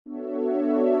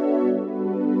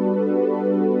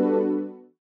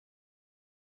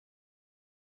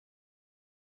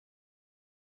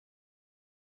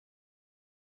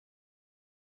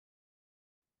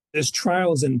This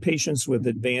trial is in patients with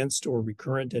advanced or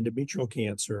recurrent endometrial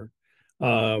cancer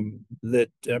that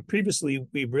previously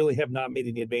we really have not made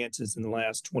any advances in the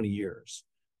last 20 years.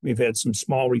 We've had some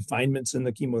small refinements in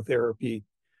the chemotherapy,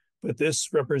 but this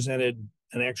represented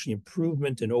an actually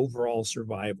improvement in overall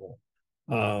survival.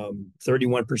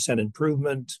 31%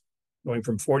 improvement, going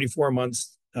from 44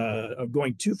 months,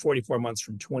 going to 44 months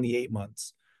from 28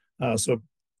 months. So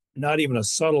not even a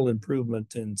subtle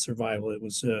improvement in survival. It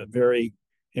was very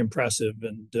impressive,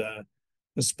 and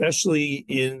especially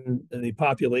in the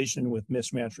population with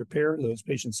mismatch repair, those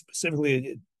patients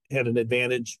specifically had an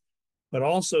advantage, but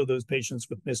also those patients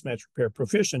with mismatch repair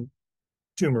proficient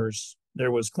tumors,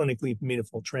 there was clinically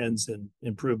meaningful trends in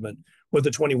improvement with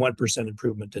a 21%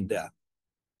 improvement in death.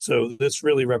 So this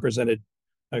really represented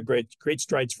a great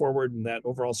strides forward, and that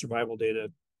overall survival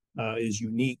data is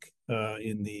unique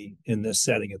in this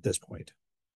setting at this point.